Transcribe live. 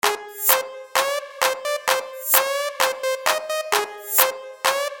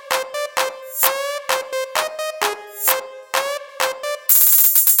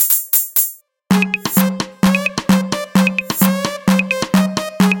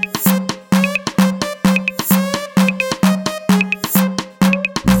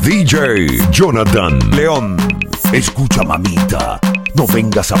DJ Jonathan León. Escucha, mamita, no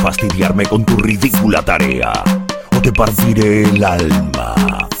vengas a fastidiarme con tu ridícula tarea, o te partiré el alma,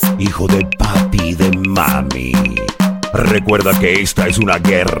 hijo de papi y de mami. Recuerda que esta es una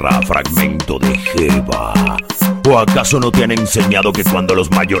guerra, fragmento de Jeva. ¿O acaso no te han enseñado que cuando los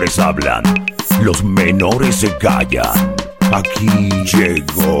mayores hablan, los menores se callan? Aquí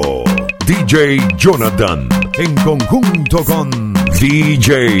llegó DJ Jonathan en conjunto con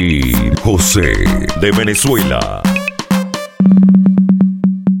DJ José de Venezuela.